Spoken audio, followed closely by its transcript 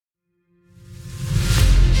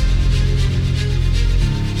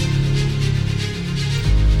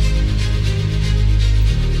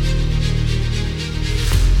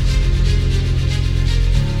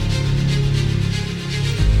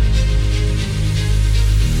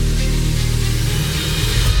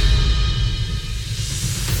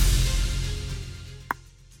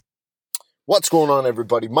What's going on,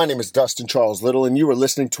 everybody? My name is Dustin Charles Little, and you are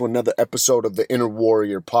listening to another episode of the Inner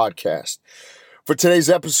Warrior podcast. For today's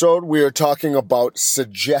episode, we are talking about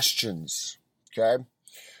suggestions, okay?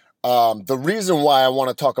 The reason why I want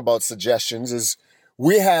to talk about suggestions is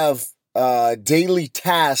we have daily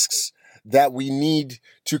tasks that we need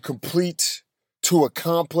to complete, to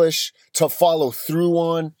accomplish, to follow through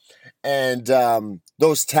on, and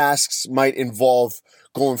those tasks might involve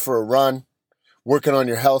going for a run, working on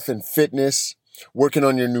your health and fitness, working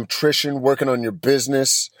on your nutrition, working on your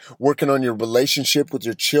business, working on your relationship with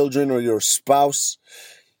your children or your spouse.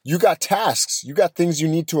 You got tasks. You got things you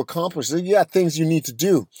need to accomplish. You got things you need to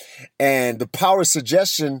do. And the power of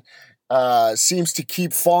suggestion seems to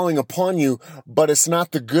keep falling upon you, but it's not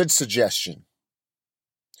the good suggestion.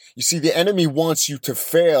 You see, the enemy wants you to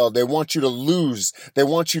fail. They want you to lose. They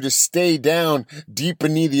want you to stay down deep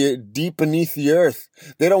beneath the earth.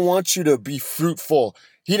 They don't want you to be fruitful.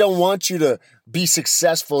 He don't want you to be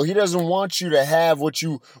successful. He doesn't want you to have what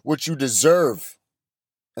you deserve.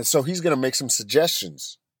 And so he's going to make some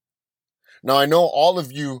suggestions. Now, I know all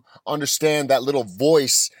of you understand that little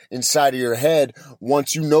voice inside of your head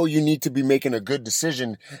once you know you need to be making a good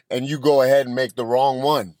decision and you go ahead and make the wrong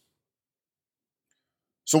one.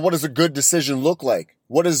 So what does a good decision look like?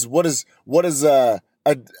 What does a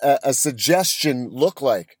suggestion look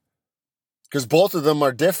like? Because both of them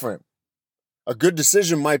are different. A good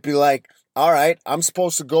decision might be like, all right, I'm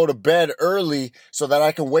supposed to go to bed early so that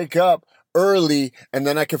I can wake up early and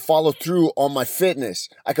then I can follow through on my fitness.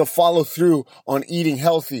 I can follow through on eating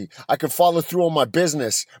healthy. I can follow through on my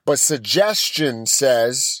business. But suggestion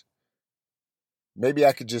says, maybe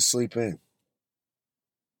I could just sleep in.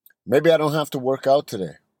 Maybe I don't have to work out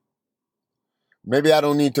today. Maybe I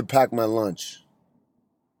don't need to pack my lunch.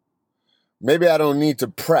 Maybe I don't need to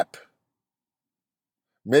prep.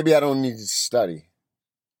 Maybe I don't need to study.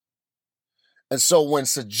 And so when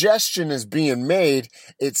suggestion is being made,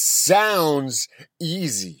 it sounds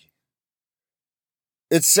easy.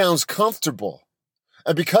 It sounds comfortable.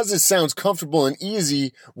 And because it sounds comfortable and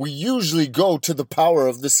easy, we usually go to the power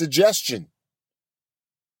of the suggestion.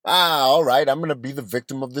 All right, I'm going to be the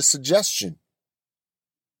victim of the suggestion.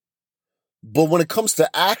 But when it comes to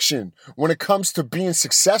action, when it comes to being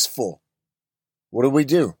successful, what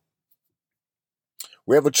do?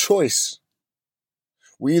 We have a choice.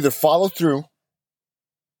 We either follow through,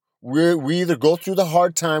 we either go through the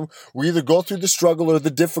hard time, we either go through the struggle or the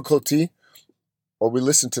difficulty, or we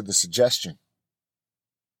listen to the suggestion.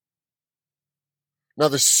 Now,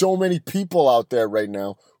 there's so many people out there right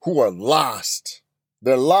now who are lost.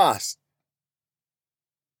 They're lost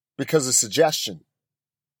because of suggestion.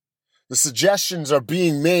 The suggestions are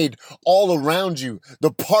being made all around you.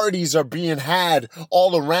 The parties are being had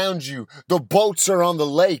all around you. The boats are on the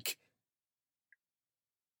lake.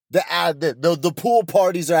 The pool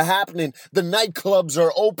parties are happening. The nightclubs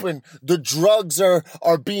are open. The drugs are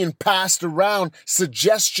being passed around.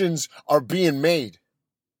 Suggestions are being made.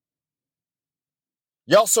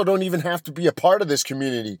 You also don't even have to be a part of this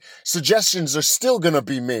community. Suggestions are still going to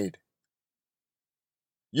be made.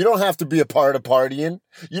 You don't have to be a part of partying.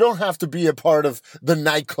 You don't have to be a part of the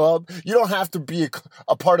nightclub. You don't have to be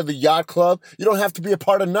a part of the yacht club. You don't have to be a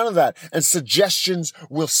part of none of that. And suggestions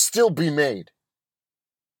will still be made.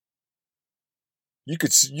 You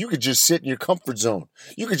could just sit in your comfort zone.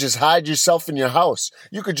 You could just hide yourself in your house.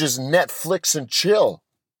 You could just Netflix and chill.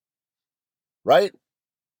 Right?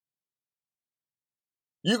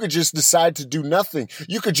 You could just decide to do nothing.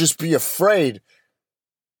 You could just be afraid.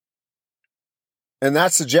 And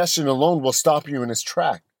that suggestion alone will stop you in its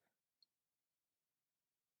track.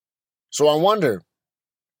 So I wonder,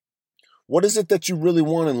 what is it that you really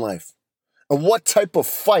want in life? And what type of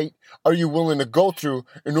fight are you willing to go through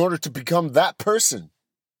in order to become that person?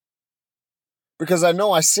 Because I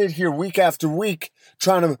know I sit here week after week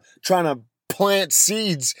trying to plant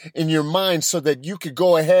seeds in your mind so that you could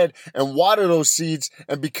go ahead and water those seeds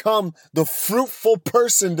and become the fruitful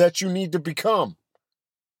person that you need to become.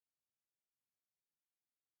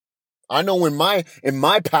 I know in my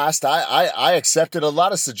past, I accepted a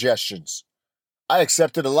lot of suggestions. Oh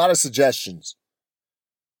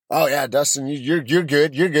yeah, Dustin, you're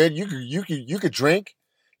good. You're good. You could drink.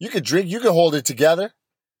 You could hold it together.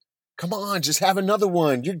 Come on, just have another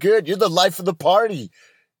one. You're good. You're the life of the party.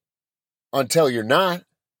 Until you're not.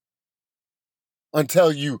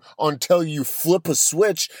 Until you flip a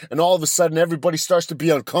switch and all of a sudden everybody starts to be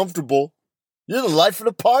uncomfortable. You're the life of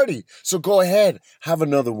the party. So go ahead, have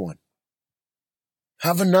another one.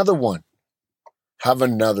 Have another one. Have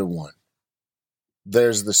another one.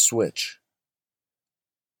 There's the switch.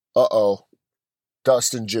 Uh-oh.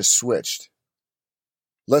 Dustin just switched.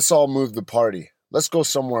 Let's all move the party. Let's go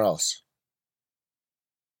somewhere else.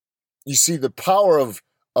 You see, the power of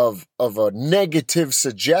a negative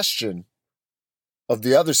suggestion of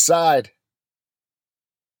the other side,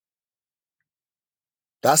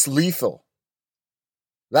 that's lethal.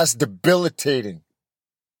 That's debilitating.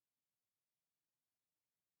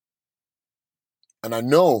 And I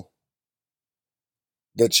know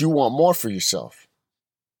that you want more for yourself,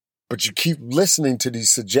 but you keep listening to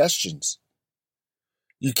these suggestions.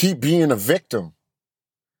 You keep being a victim.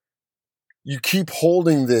 You keep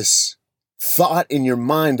holding this thought in your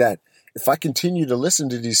mind that if I continue to listen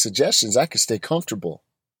to these suggestions, I can stay comfortable.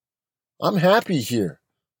 I'm happy here.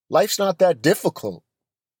 Life's not that difficult.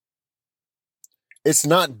 It's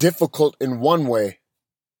not difficult in one way,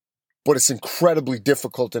 but it's incredibly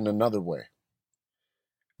difficult in another way.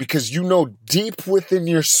 Because you know deep within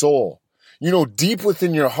your soul, you know deep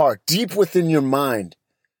within your heart, deep within your mind,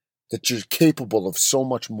 that you're capable of so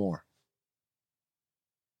much more.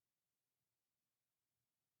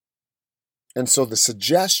 And so the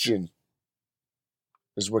suggestion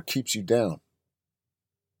is what keeps you down.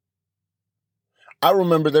 I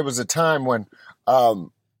remember there was a time when,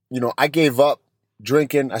 I gave up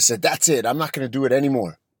drinking. I said, that's it. I'm not going to do it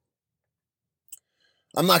anymore.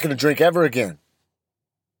 I'm not going to drink ever again.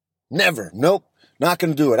 Never. Nope. Not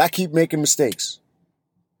going to do it. I keep making mistakes.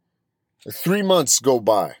 3 months go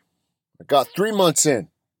by. I got 3 months in.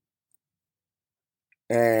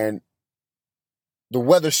 And the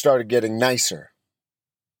weather started getting nicer.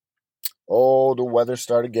 Oh, the weather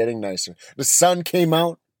started getting nicer. The sun came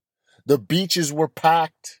out. The beaches were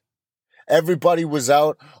packed. Everybody was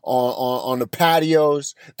out on the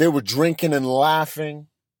patios. They were drinking and laughing.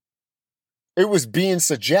 It was being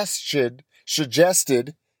suggested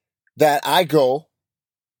that I go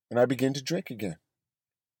and I begin to drink again.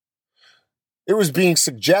 It was being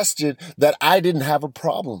suggested that I didn't have a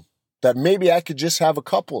problem, that maybe I could just have a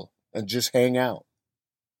couple and just hang out.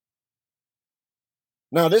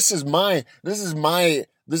 Now, this is my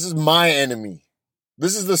enemy.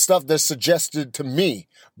 This is the stuff that's suggested to me.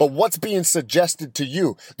 But what's being suggested to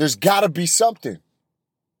you? There's got to be something.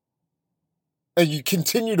 And you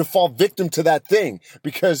continue to fall victim to that thing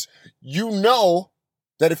because you know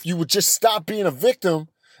that if you would just stop being a victim,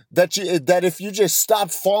 that if you just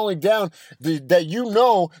stopped falling down, that you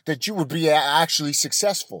know that you would be actually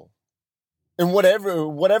successful. In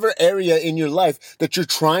whatever area in your life that you're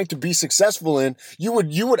trying to be successful in, you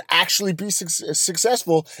would actually be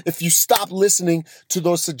successful if you stop listening to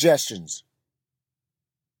those suggestions.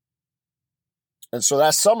 And so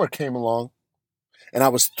that summer came along, and I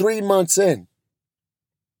was 3 months in,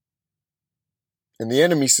 and the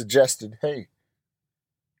enemy suggested, "Hey,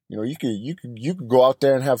 you could go out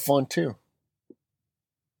there and have fun too.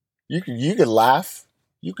 You could laugh,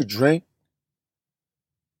 you could drink."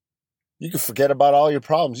 You can forget about all your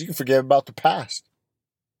problems. You can forget about the past.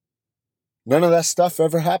 None of that stuff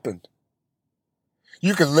ever happened.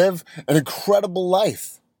 You can live an incredible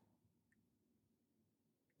life.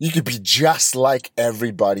 You could be just like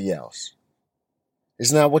everybody else.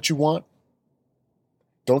 Isn't that what you want?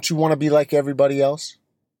 Don't you want to be like everybody else?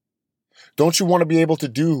 Don't you want to be able to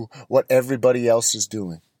do what everybody else is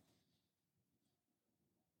doing?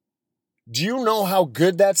 Do you know how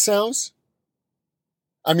good that sounds?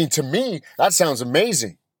 I mean, to me, that sounds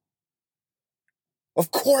amazing.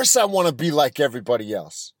 Of course I want to be like everybody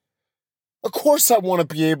else. Of course I want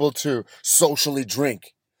to be able to socially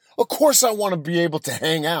drink. Of course I want to be able to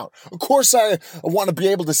hang out. Of course I want to be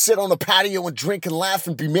able to sit on a patio and drink and laugh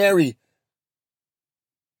and be merry.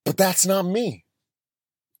 But that's not me.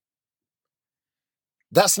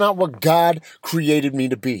 That's not what God created me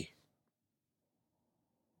to be.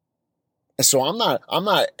 And so I'm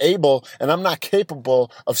not able and I'm not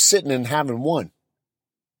capable of sitting and having one.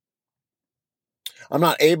 I'm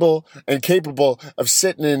not able and capable of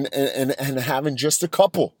sitting and having just a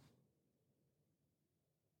couple.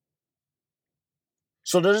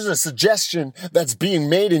 So there's a suggestion that's being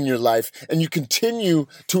made in your life and you continue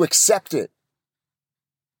to accept it.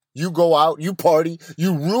 You go out, you party,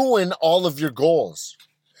 you ruin all of your goals.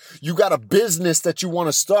 You got a business that you want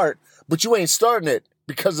to start, but you ain't starting it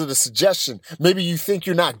because of the suggestion. Maybe you think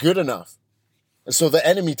you're not good enough. And so the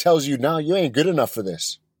enemy tells you, no, you ain't good enough for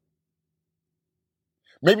this.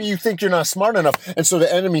 Maybe you think you're not smart enough. And so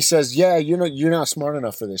the enemy says, yeah, you're not smart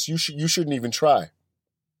enough for this. You shouldn't even try.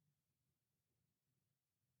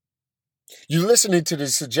 You're listening to the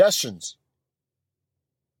suggestions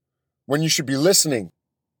when you should be listening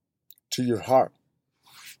to your heart,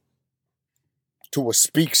 to what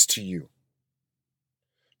speaks to you,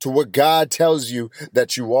 to what God tells you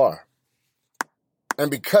that you are.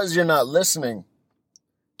 And because you're not listening,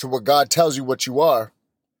 to what God tells you what you are,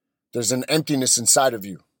 there's an emptiness inside of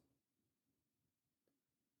you.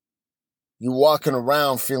 You're walking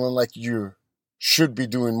around feeling like you should be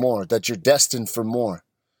doing more, that you're destined for more,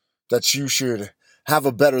 that you should have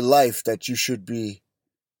a better life, that you should be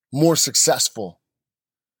more successful,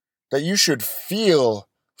 that you should feel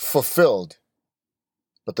fulfilled,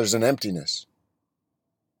 but there's an emptiness.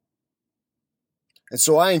 And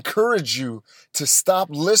so I encourage you to stop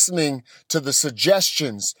listening to the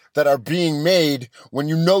suggestions that are being made when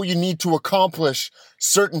you know you need to accomplish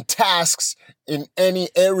certain tasks in any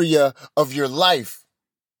area of your life.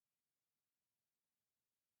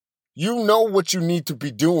 You know what you need to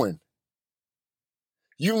be doing.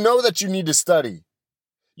 You know that you need to study.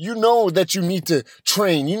 You know that you need to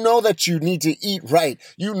train. You know that you need to eat right.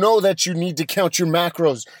 You know that you need to count your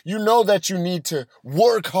macros. You know that you need to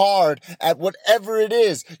work hard at whatever it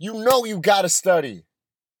is. You know you got to study.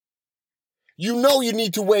 You know you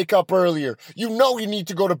need to wake up earlier. You know you need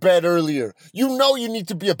to go to bed earlier. You know you need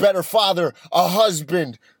to be a better father, a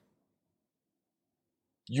husband.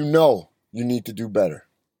 You know you need to do better.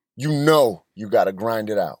 You know you got to grind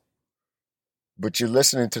it out. But you're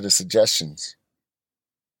listening to the suggestions.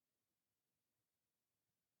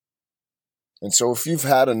 And so if you've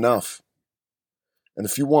had enough, and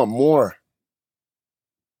if you want more,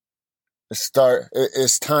 it's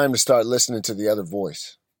time to start listening to the other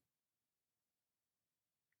voice.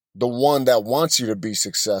 The one that wants you to be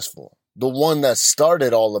successful. The one that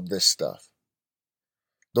started all of this stuff.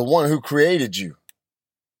 The one who created you.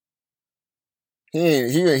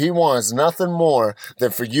 He wants nothing more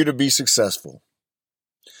than for you to be successful.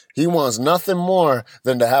 He wants nothing more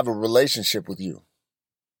than to have a relationship with you.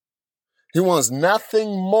 He wants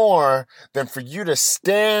nothing more than for you to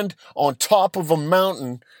stand on top of a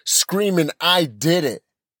mountain screaming, I did it.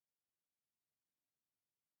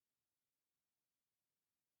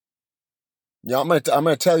 Yeah, I'm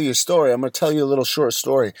gonna tell you a story. I'm gonna tell you a little short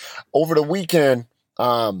story. Over the weekend,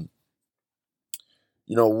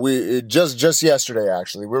 we just yesterday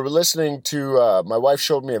actually, we were listening to. My wife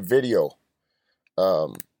showed me a video. My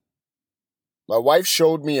wife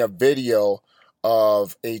showed me a video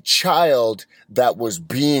of a child that was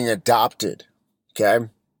being adopted. Okay,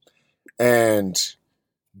 and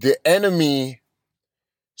the enemy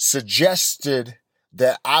suggested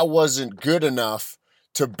that I wasn't good enough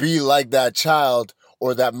to be like that child,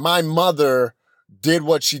 or that my mother did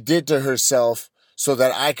what she did to herself so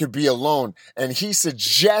that I could be alone. And he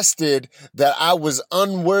suggested that I was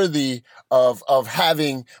unworthy of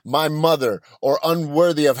having my mother, or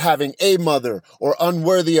unworthy of having a mother, or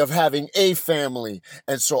unworthy of having a family.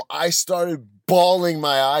 And so I started bawling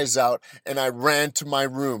my eyes out and I ran to my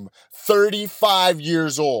room. 35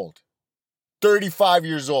 years old. 35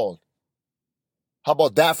 years old. How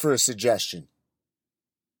about that for a suggestion?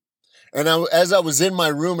 And as I was in my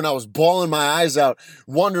room and I was bawling my eyes out,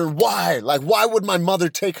 wondering why? Like, why would my mother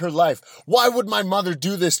take her life? Why would my mother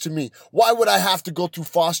do this to me? Why would I have to go through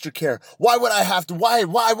foster care? Why would I have to?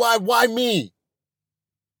 Why me?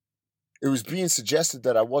 It was being suggested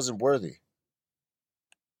that I wasn't worthy.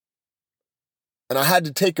 And I had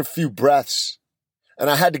to take a few breaths, and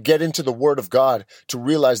I had to get into the Word of God to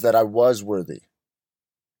realize that I was worthy.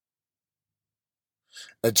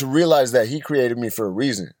 And to realize that He created me for a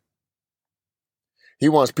reason. He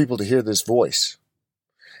wants people to hear this voice.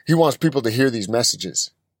 He wants people to hear these messages.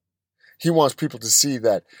 He wants people to see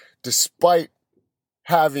that despite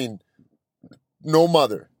having no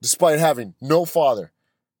mother, despite having no father,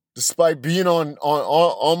 despite being on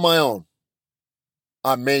my own,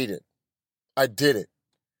 I made it. I did it.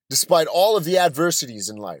 Despite all of the adversities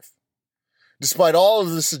in life, despite all of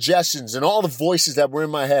the suggestions and all the voices that were in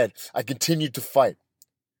my head, I continued to fight.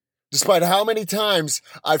 Despite how many times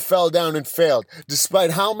I fell down and failed,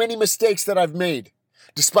 despite how many mistakes that I've made,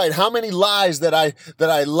 despite how many lies that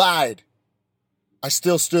I lied, I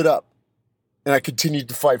still stood up and I continued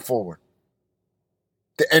to fight forward.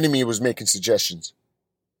 The enemy was making suggestions,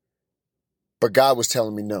 but God was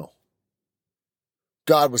telling me no.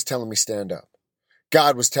 God was telling me stand up.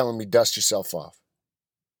 God was telling me dust yourself off.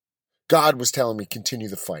 God was telling me continue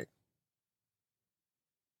the fight.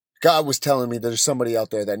 God was telling me there's somebody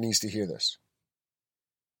out there that needs to hear this.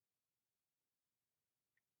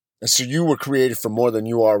 And so you were created for more than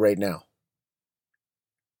you are right now.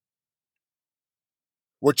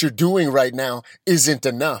 What you're doing right now isn't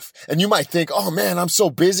enough. And you might think, oh man, I'm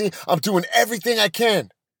so busy. I'm doing everything I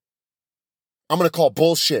can. I'm going to call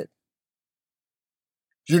bullshit.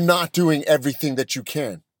 You're not doing everything that you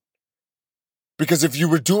can. Because if you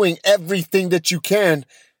were doing everything that you can,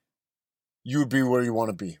 you would be where you want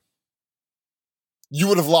to be. You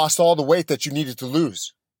would have lost all the weight that you needed to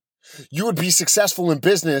lose. You would be successful in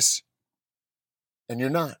business and you're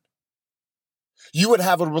not. You would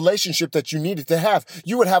have a relationship that you needed to have.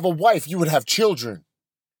 You would have a wife. You would have children.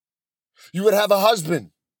 You would have a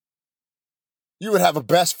husband. You would have a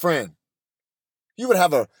best friend. You would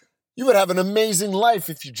have an amazing life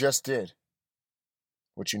if you just did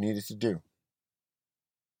what you needed to do.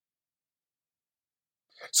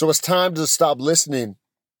 So it's time to stop listening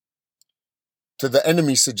to the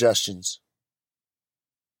enemy's suggestions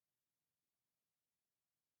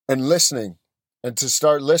and to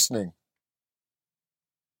start listening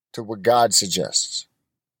to what God suggests,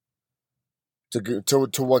 to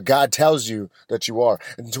what God tells you that you are,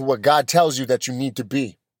 and to what God tells you that you need to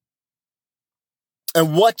be,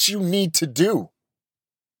 and what you need to do.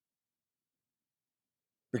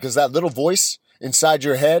 Because that little voice inside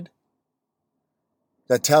your head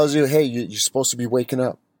that tells you, hey, you're supposed to be waking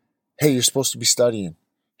up. Hey, you're supposed to be studying.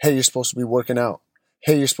 Hey, you're supposed to be working out.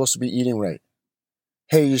 Hey, you're supposed to be eating right.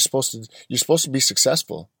 Hey, you're supposed to be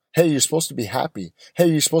successful. Hey, you're supposed to be happy. Hey,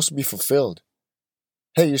 you're supposed to be fulfilled.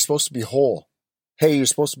 Hey, you're supposed to be whole. Hey, you're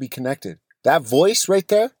supposed to be connected. That voice right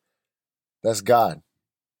there, that's God.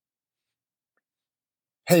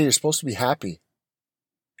 Hey, you're supposed to be happy.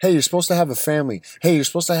 Hey, you're supposed to have a family. Hey, you're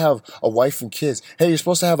supposed to have a wife and kids. Hey, you're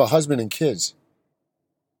supposed to have a husband and kids.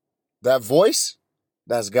 That voice,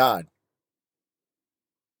 that's God.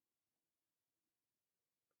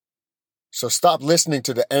 So stop listening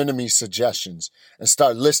to the enemy's suggestions and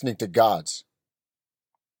start listening to God's.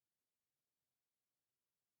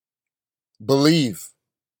 Believe.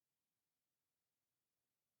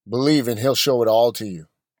 Believe and He'll show it all to you.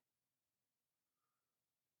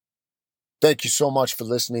 Thank you so much for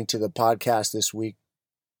listening to the podcast this week.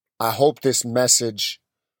 I hope this message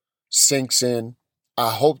sinks in. I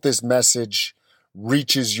hope this message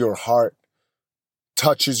reaches your heart,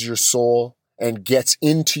 touches your soul, and gets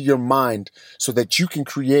into your mind so that you can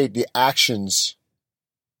create the actions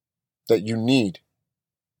that you need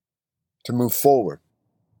to move forward.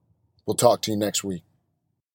 We'll talk to you next week.